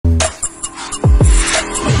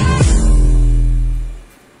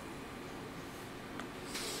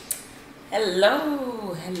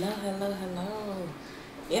Hello, hello, hello, hello.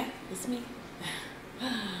 Yeah, it's me.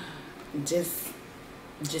 Just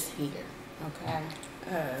here. Okay.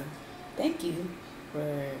 Thank you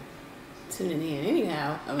for tuning in.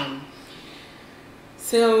 Anyhow,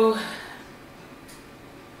 so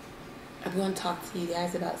I'm going to talk to you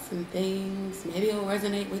guys about some things. Maybe it'll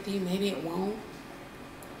resonate with you. Maybe it won't.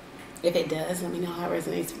 If it does, let me know how it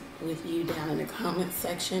resonates with you down in the comments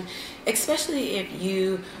section, especially if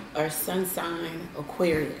you are sun sign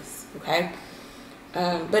Aquarius, okay?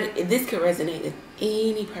 But this could resonate with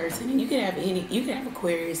any person, and you could have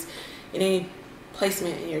Aquarius in any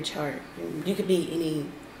placement in your chart. You could be any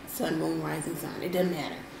sun, moon, rising sign. It doesn't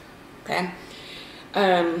matter, okay?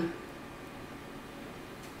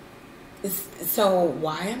 So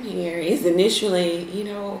why I'm here is initially,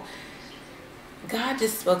 God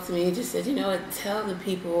just spoke to me and just said, tell the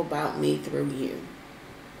people about me through you.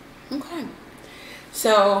 Okay.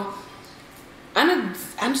 So I'm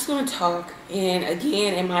just going to talk, and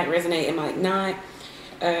again, it might resonate, it might not.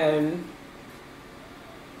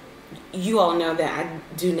 You all know that I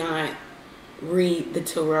do not read the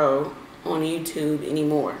tarot on YouTube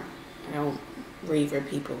anymore. I don't read for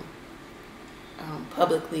people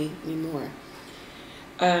publicly anymore.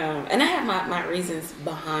 And I have my reasons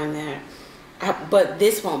behind that. But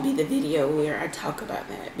this won't be the video where I talk about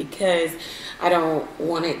that, because I don't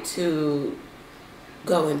want it to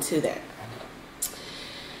go into that.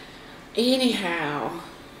 Anyhow,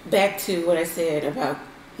 back to what I said about,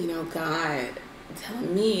 God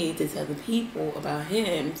telling me to tell the people about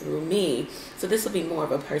him through me. So this will be more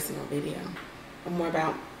of a personal video, more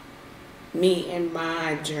about me and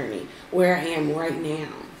my journey, where I am right now.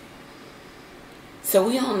 So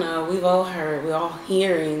we all know, we've all heard, we're all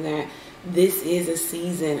hearing that this is a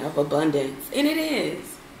season of abundance. And it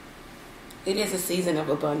is. It is a season of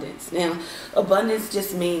abundance. Now, abundance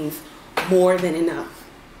just means more than enough.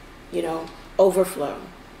 Overflow.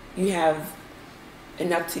 You have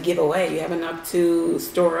enough to give away. You have enough to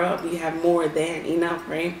store up. You have more than enough,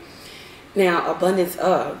 right? Now, abundance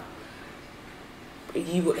of,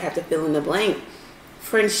 you would have to fill in the blank.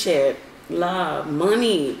 Friendship, love,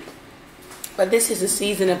 money. But this is a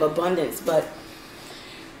season of abundance. But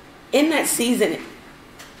in that season,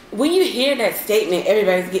 when you hear that statement,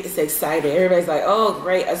 everybody gets excited. Everybody's like, oh,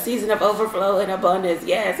 great, a season of overflow and abundance.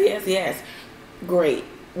 Yes, yes, yes. Great.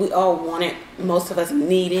 We all want it. Most of us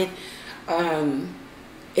need it.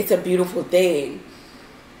 It's a beautiful thing.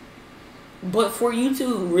 But for you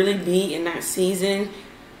to really be in that season,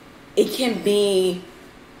 it can be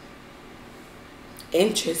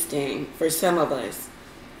interesting for some of us.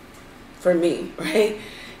 For me, right?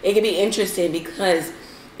 It can be interesting because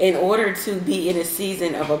in order to be in a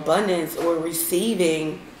season of abundance or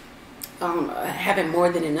receiving, having more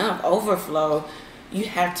than enough, overflow, you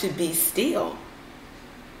have to be still.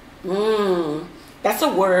 That's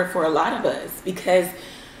a word for a lot of us, because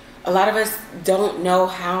a lot of us don't know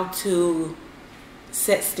how to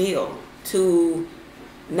sit still, to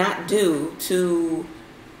not do, to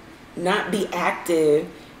not be active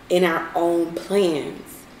in our own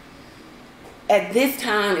plans. At this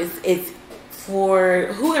time, it's for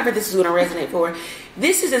whoever this is going to resonate for.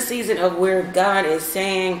 This is a season of where God is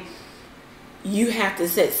saying you have to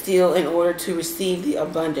sit still in order to receive the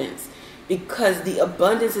abundance, because the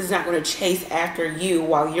abundance is not going to chase after you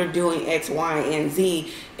while you're doing X, Y, and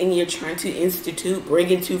Z, and you're trying to institute,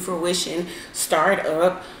 bring into fruition, start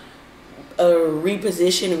up,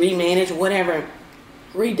 reposition, remanage, whatever,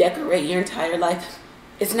 redecorate your entire life.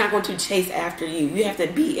 It's not going to chase after you. You have to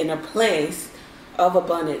be in a place of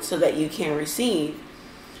abundance so that you can receive.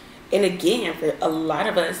 And again, for a lot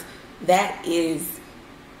of us, that is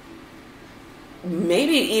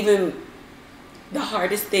maybe even the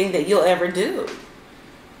hardest thing that you'll ever do,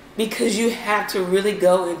 because you have to really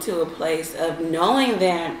go into a place of knowing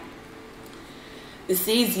that the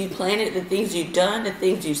seeds you planted, the things you've done, the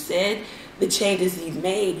things you said, the changes you've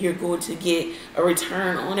made, you're going to get a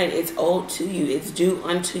return on it. It's owed to you. It's due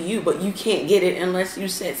unto you, but you can't get it unless you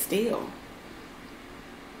sit still.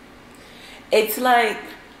 It's like,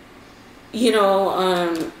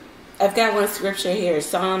 I've got one scripture here,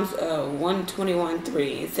 Psalms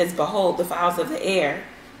 121:3. It says, behold, the fowls of the air,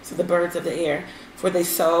 so the birds of the air, for they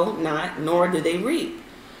sow not, nor do they reap,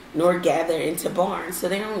 nor gather into barns. So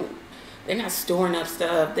they're not storing up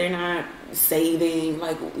stuff. They're not saving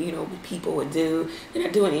like, people would do. They're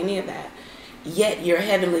not doing any of that. Yet your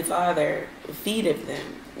heavenly Father feedeth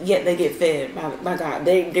them. Yet they get fed by God.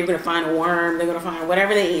 They're going to find a worm. They're going to find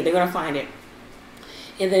whatever they eat. They're going to find it.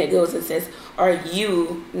 And then it goes and says, are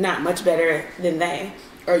you not much better than they?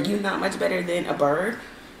 Are you not much better than a bird?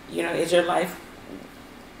 Is your life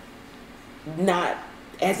not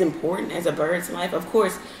as important as a bird's life. Of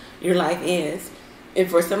course, your life is. And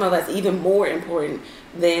for some of us, even more important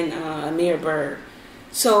than a mere bird.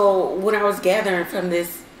 So what I was gathering from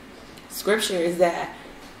this scripture is that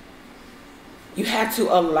you have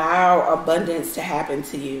to allow abundance to happen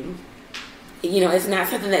to you. You know, it's not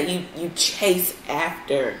something that you chase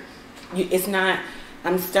after. It's not,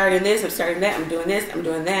 I'm starting this, I'm starting that, I'm doing this, I'm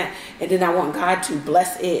doing that, and then I want God to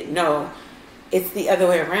bless it. No, it's the other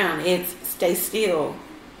way around. It's stay still.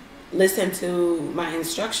 Listen to my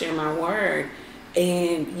instruction, my word,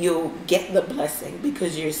 and you'll get the blessing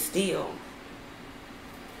because you're still.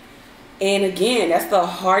 And again, that's the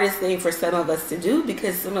hardest thing for some of us to do,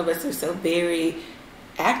 because some of us are so very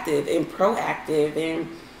active and proactive, and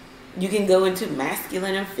you can go into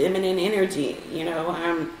masculine and feminine energy. You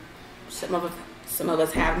know, some of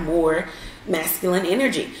us have more masculine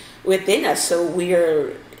energy within us, so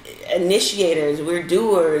we're initiators, we're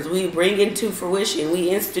doers, we bring into fruition, we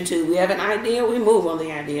institute, we have an idea, we move on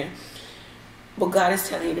the idea. But God is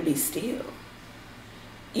telling you to be still.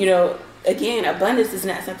 You know, again, abundance is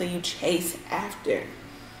not something you chase after.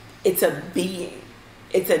 It's a being.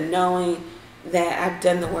 It's a knowing that I've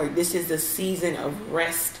done the work. This is a season of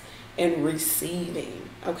rest and receiving,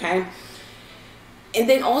 okay? And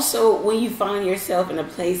then also, when you find yourself in a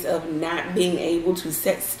place of not being able to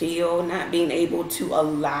sit still, not being able to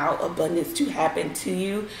allow abundance to happen to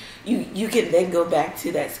you, you can then go back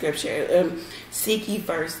to that scripture. Seek ye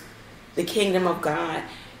first the kingdom of God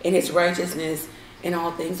and his righteousness, and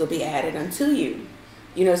all things will be added unto you.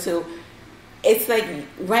 You know, so it's like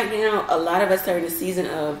right now, a lot of us are in a season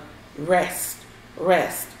of rest,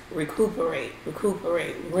 recuperate,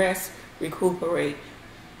 rest, recuperate.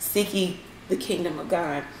 Seek ye the kingdom of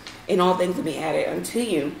God, and all things will be added unto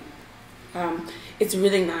you. It's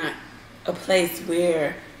really not a place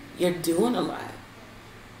where you're doing a lot.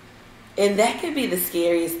 And that could be the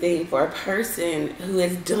scariest thing for a person who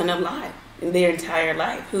has done a lot in their entire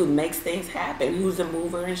life, who makes things happen, who's a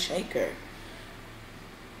mover and shaker.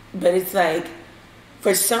 But it's like,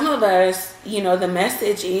 for some of us, you know, the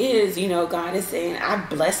message is, you know, God is saying, I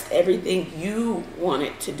blessed everything you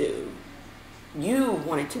wanted to do. You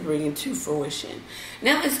wanted to bring into fruition.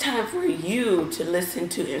 Now it's time for you to listen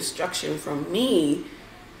to instruction from me.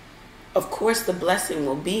 Of course, the blessing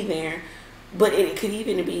will be there, but it could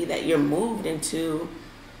even be that you're moved into,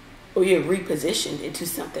 or you're repositioned into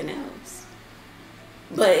something else.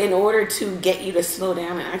 But in order to get you to slow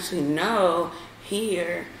down and actually know,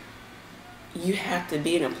 here, you have to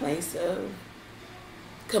be in a place of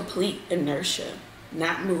complete inertia,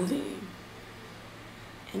 not moving.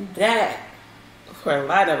 And that, for a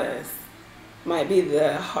lot of us, might be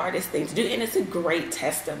the hardest thing to do. And it's a great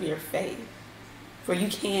test of your faith. For you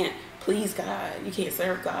can't please God. You can't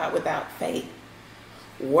serve God without faith.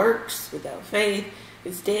 Works without faith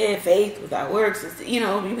is dead. Faith without works is, you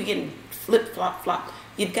know, we can flip, flop.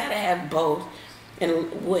 You've got to have both.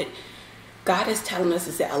 And what God is telling us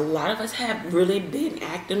is that a lot of us have really been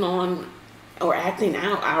acting on or acting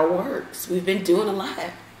out our works. We've been doing a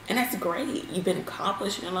lot. And that's great. You've been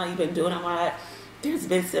accomplishing a lot. You've been doing a lot. There's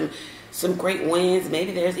been some great wins.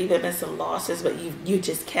 Maybe there's even been some losses, but you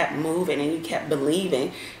just kept moving and you kept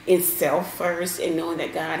believing in self first and knowing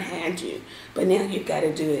that God had you. But now you've got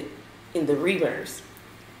to do it in the reverse.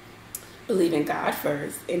 Believe in God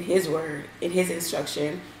first, in his word, in his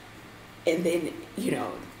instruction, and then, you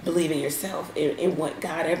know, believe in yourself, in what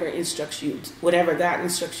God ever instructs you, whatever God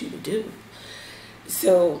instructs you to do.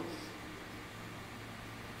 So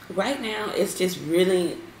right now, it's just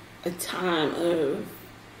really a time of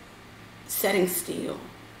setting still.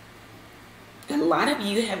 And a lot of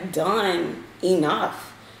you have done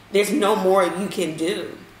enough. There's no more you can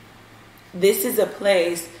do. This is a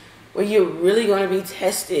place where you're really going to be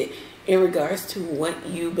tested in regards to what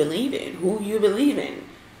you believe in, who you believe in.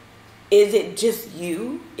 Is it just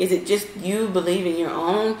you? Is it just you believing your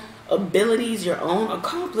own abilities, your own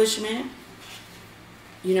accomplishment?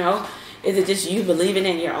 You know, is it just you believing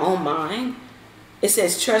in your own mind? It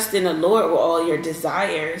says, trust in the Lord with all your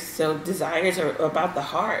desires. So desires are about the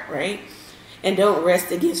heart, right? And don't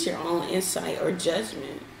rest against your own insight or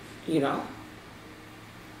judgment, you know.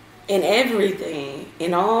 In everything,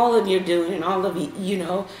 in all of your doing, in all of, you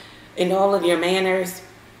know, in all of your manners,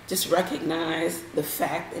 just recognize the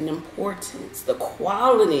fact and importance, the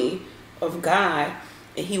quality of God,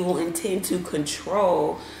 and he will intend to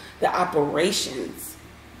control the operations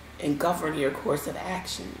and govern your course of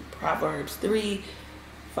action. Proverbs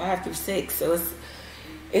 3:5-6. So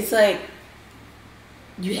it's like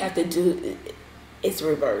you have to do, it's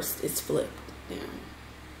reversed, it's flipped now.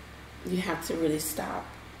 You have to really stop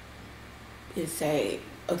and say,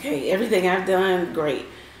 okay, everything I've done, great.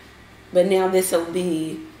 But now this will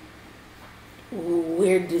be,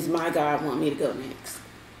 where does my God want me to go next?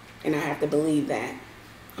 And I have to believe that.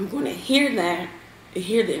 I'm going to hear that,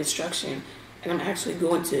 hear the instruction, and I'm actually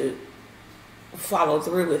going to follow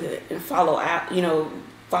through with it and follow out,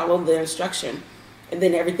 follow the instruction. And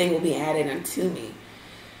then everything will be added unto me.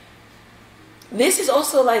 This is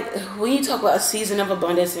also like, when you talk about a season of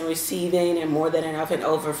abundance and receiving and more than enough and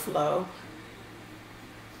overflow,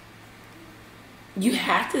 you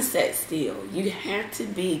have to sit still. You have to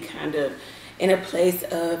be kind of in a place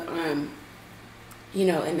of,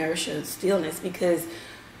 inertia, stillness, because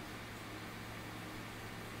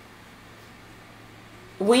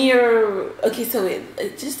when you're, okay, so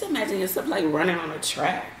just imagine yourself like running on a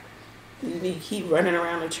track. You keep running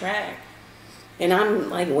around the track, and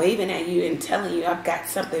I'm like waving at you and telling you I've got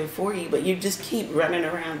something for you, but you just keep running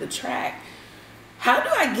around the track. How do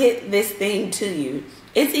I get this thing to you?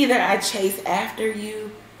 It's either I chase after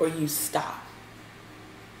you or you stop.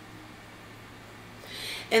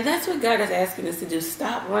 And that's what God is asking us to do.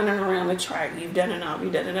 Stop running around the track. You've done enough.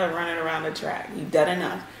 You've done enough running around the track. You've done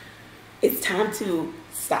enough. It's time to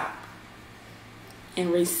stop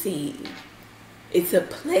and receive. It's a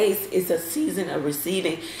place, it's a season of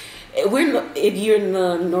receiving. If you're in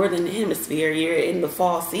the northern hemisphere, you're in the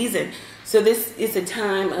fall season. So this is a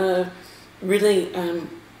time of really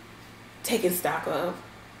taking stock of,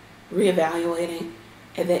 reevaluating,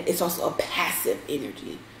 and then it's also a passive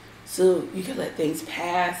energy. So you can let things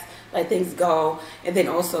pass, let things go, and then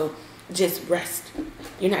also just rest.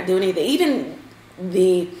 You're not doing anything.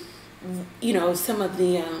 Even some of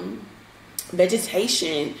the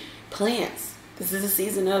vegetation, plants, this is a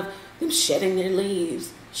season of them shedding their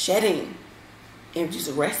leaves, shedding and just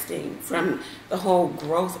resting from the whole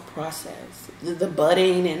growth process. The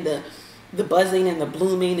budding and the buzzing and the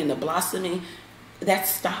blooming and the blossoming, that's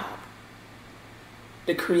stopped.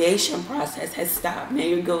 The creation process has stopped. Now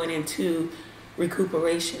you're going into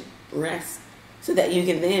recuperation, rest, so that you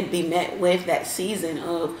can then be met with that season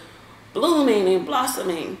of blooming and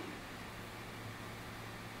blossoming.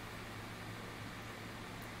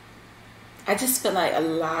 I just feel like a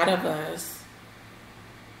lot of us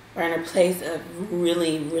are in a place of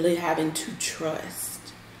really, really having to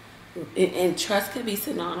trust. And trust could be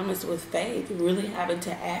synonymous with faith. Really having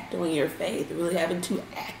to act on your faith. Really having to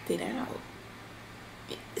act it out.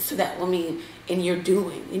 So that will mean in your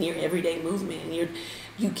doing, in your everyday movement,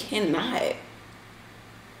 you cannot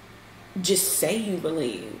just say you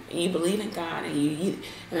believe. And you believe in God, and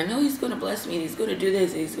and I know He's going to bless me, and He's going to do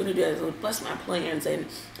this, and He's going to do that. He's going to bless my plans, and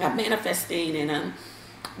I'm manifesting, and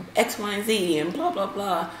X, Y, and Z, and blah, blah,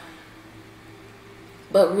 blah.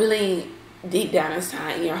 But really, deep down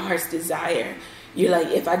inside, in your heart's desire, you're like,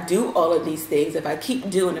 if I do all of these things, if I keep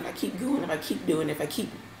doing, if I keep going, if I keep doing, if I keep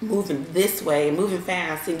moving this way, moving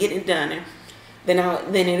fast, and getting it done, then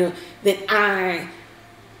I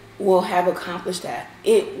will have accomplished that.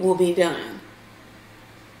 It will be done.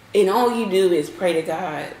 And all you do is pray to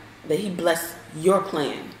God that He bless your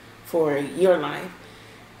plan for your life.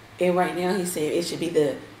 And right now He's saying it should be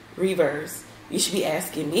the reverse. You should be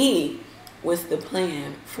asking me, what's the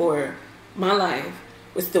plan for my life?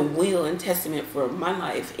 What's the will and testament for my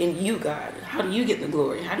life in you, God? How do you get the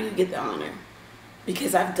glory? How do you get the honor?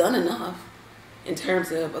 Because I've done enough in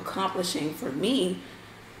terms of accomplishing for me.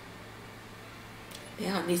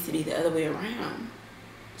 Now it needs to be the other way around,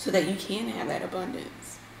 so that you can have that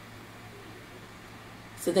abundance,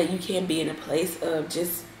 so that you can be in a place of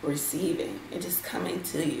just receiving and just coming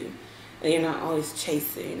to you, and you're not always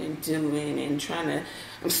chasing and doing and trying to,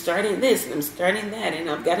 I'm starting this and I'm starting that, and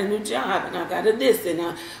I've got a new job and I've got a this, and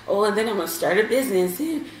and then I'm gonna start a business,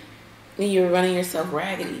 and you're running yourself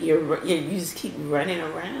raggedy. You just keep running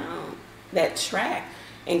around that track,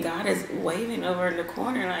 and God is waving over in the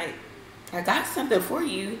corner like, I got something for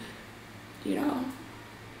you, His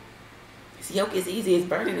yoke is easy, His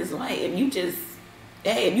burden is light.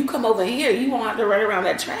 If you come over here, you won't have to run around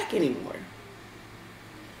that track anymore.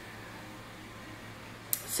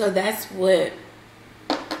 So that's what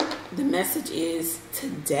the message is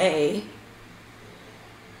today.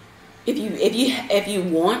 If you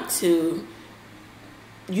want to,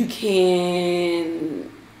 you can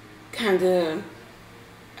kind of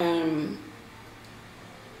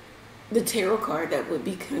the tarot card that would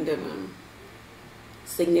be kind of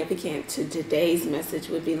significant to today's message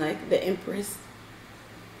would be like the Empress.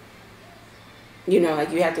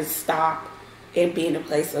 Like you have to stop and be in a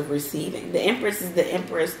place of receiving. The Empress is the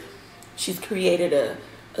Empress. She's created a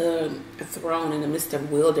throne in the midst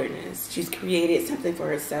of wilderness. She's created something for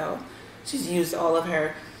herself. She's used all of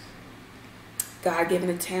her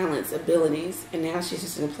God-given talents, abilities, and now she's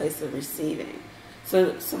just in a place of receiving.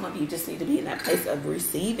 So some of you just need to be in that place of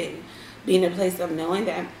receiving, be in a place of knowing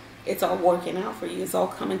that it's all working out for you. It's all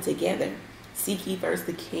coming together. Seek ye first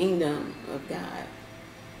the kingdom of God.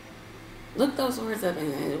 Look those words up,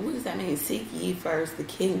 and what does that mean? Seek ye first the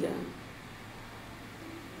kingdom.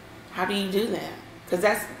 How do you do that? Because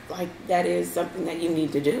that is something that you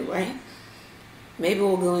need to do, right? Maybe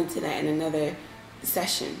we'll go into that in another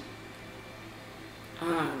session.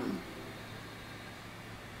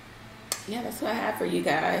 Yeah, that's what I have for you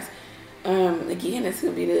guys. Again, it's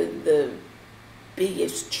going to be the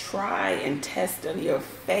biggest try and test of your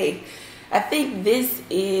faith. I think this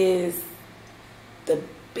is the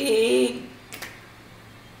big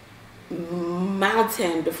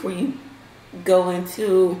mountain before you go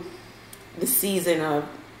into the season of,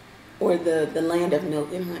 or the land of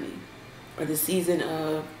milk and honey, or the season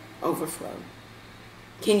of overflow.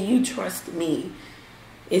 Can you trust me?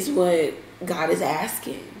 Is what God is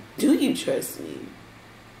asking. Do you trust me?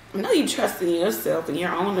 I know you trust in yourself and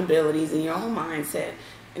your own abilities and your own mindset,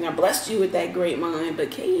 and I blessed you with that great mind, but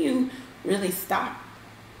can you really stop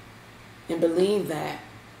and believe that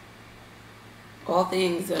all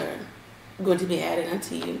things are going to be added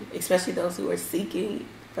unto you, especially those who are seeking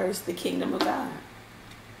first the kingdom of God?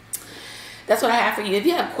 That's what I have for you. If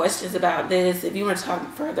you have questions about this, if you want to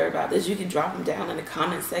talk further about this, you can drop them down in the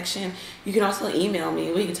comment section. You can also email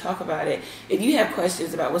me. We can talk about it. If you have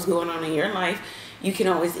questions about what's going on in your life, you can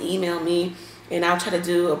always email me, and I'll try to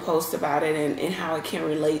do a post about it and how it can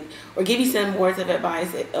relate, or give you some words of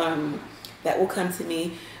advice that will come to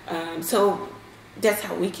me. So that's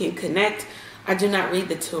how we can connect. I do not read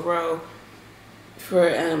the tarot for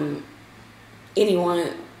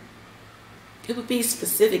anyone. It would be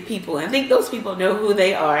specific people. I think those people know who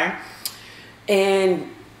they are, and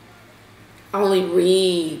only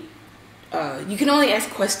read. You can only ask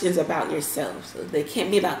questions about yourself, so they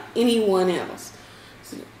can't be about anyone else.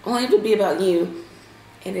 So only have to be about you.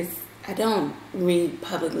 And I don't read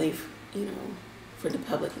publicly, for the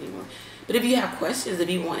public anymore. But if you have questions, if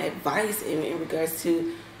you want advice in regards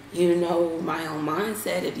to, my own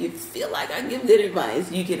mindset, if you feel like I give good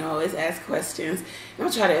advice, you can always ask questions, and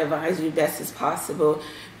I'll try to advise you best as possible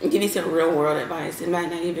and give you some real world advice. It might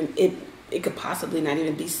not even, it could possibly not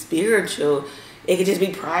even be spiritual. It could just be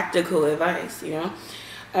practical advice,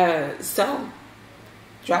 So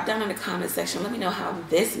drop down in the comment section. Let me know how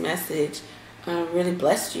this message really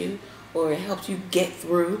blessed you, or helped you get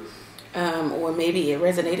through, or maybe it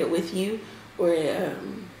resonated with you, or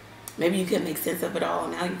maybe you can make sense of it all.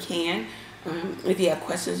 Now you can. If you have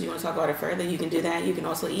questions, you want to talk about it further, you can do that. You can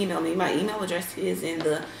also email me. My email address is in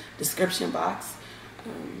the description box.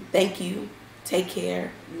 Thank you. Take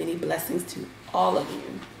care. Many blessings to all of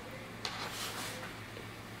you.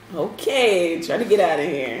 Okay, try to get out of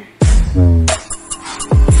here.